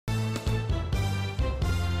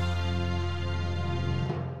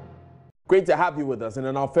Great to have you with us. And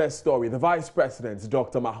in our first story, the Vice President,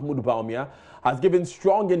 Dr. Mahmoud Bawumia, has given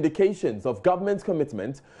strong indications of government's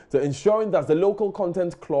commitment to ensuring that the local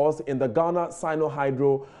content clause in the Ghana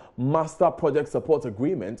Sinohydro Master Project Support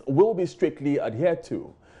Agreement will be strictly adhered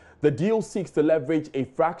to. The deal seeks to leverage a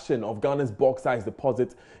fraction of Ghana's bauxite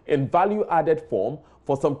deposit in value-added form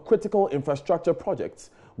for some critical infrastructure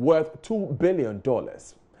projects worth $2 billion.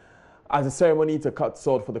 As a ceremony to cut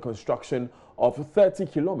sod for the construction of 30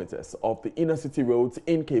 kilometers of the inner city roads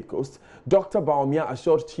in Cape Coast, Dr. Bawumia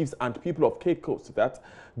assured chiefs and people of Cape Coast that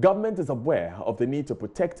government is aware of the need to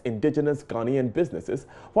protect indigenous Ghanaian businesses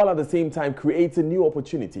while at the same time creating new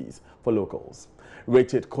opportunities for locals.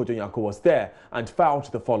 Richard Kojonyako was there and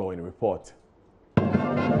filed the following report.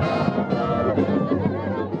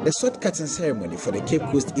 The sod cutting ceremony for the Cape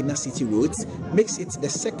Coast inner city roads makes it the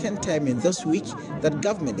second time in this week that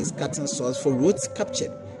government is cutting sods for roads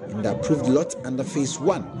captured in the approved lot under Phase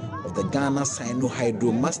 1 of the Ghana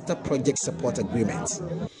Sinohydro Master Project Support Agreement.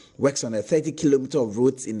 Works on a 30-kilometer of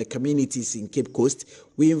roads in the communities in Cape Coast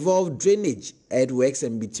will involve drainage, earthworks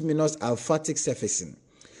and bituminous alphatic surfacing.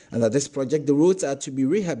 Under this project, the roads are to be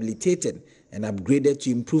rehabilitated and upgraded to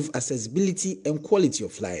improve accessibility and quality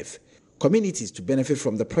of life. Communities to benefit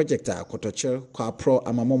from the project are Kotocher, Kwapro,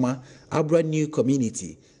 Amamoma, Abra New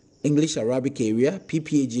Community, English Arabic Area,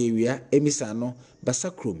 PPAG Area, Emisano,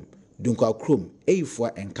 Basakrum, Dunkwakrum,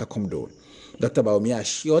 Eifwa and Kakomdo. Dr. Bawumia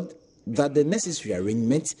assured that the necessary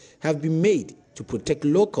arrangements have been made to protect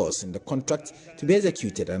locals in the contract to be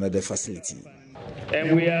executed under the facility.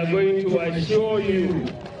 And we are going to assure you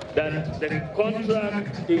that the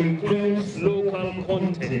contract includes local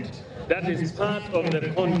content. That is part of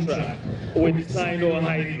the contract with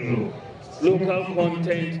Sinohydro. Local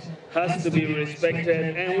content has to be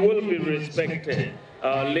respected and will be respected.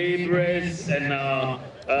 Our laborers and our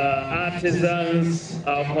artisans,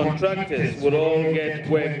 our contractors will all get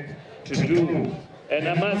work to do. And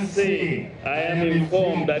I must say, I am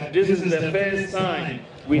informed that this is the first time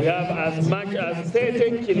we have as much as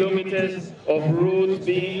 30 kilometers of roads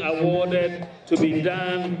being awarded to be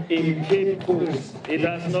done in Cape Coast. It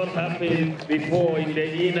has not happened before in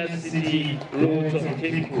the inner city roads of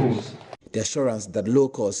Cape Coast. The assurance that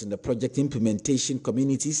locals in the project implementation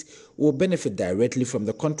communities will benefit directly from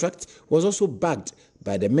the contract was also backed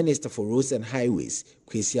by the Minister for Roads and Highways,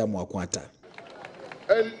 Kwesi Amoakwanta.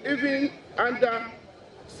 And even under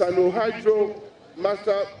Sinohydro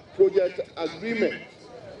Master Project Agreement,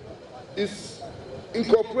 is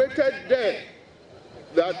incorporated there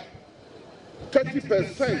that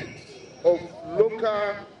 30% of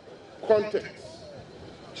local content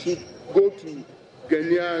should go to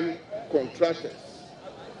Ghanaian contractors.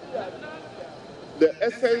 The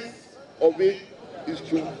essence of it is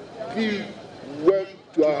to give work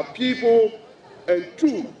to our people and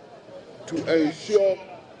to ensure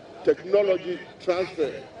technology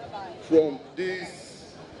transfer from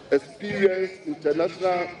these experienced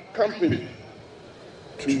international company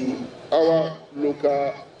to our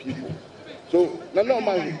local people. So, Nana,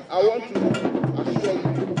 I want to assure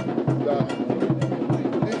you that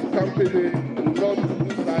this company will not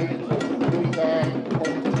lose sight of local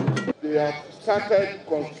company. They have started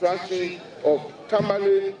construction of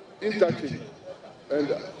Tamale interchange,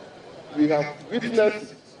 and we have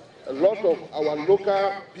witnessed a lot of our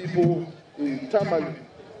local people in Tamale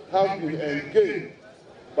have been engaged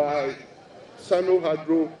by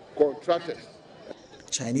Sinohydro contractors.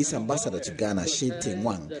 Chinese ambassador to Ghana, Shi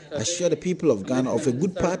Ting-Wang, assured the people of Ghana of a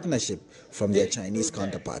good partnership from their Chinese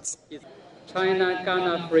counterparts.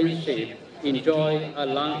 China-Ghana friendship enjoy a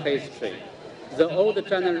long history. The old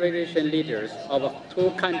generation leaders of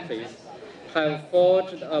two countries have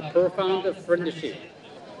forged a profound friendship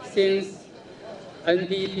since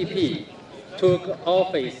NDPP took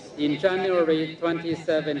office in January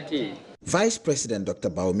 2017. Vice President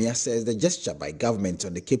Dr. Bawumia says the gesture by government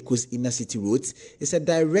on the Cape Coast inner city roads is a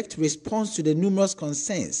direct response to the numerous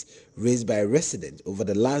concerns raised by residents over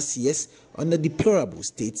the last years on the deplorable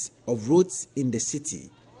state of roads in the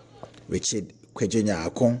city. Richard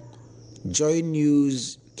Kojonyako,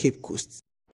 JoyNews, Cape Coast.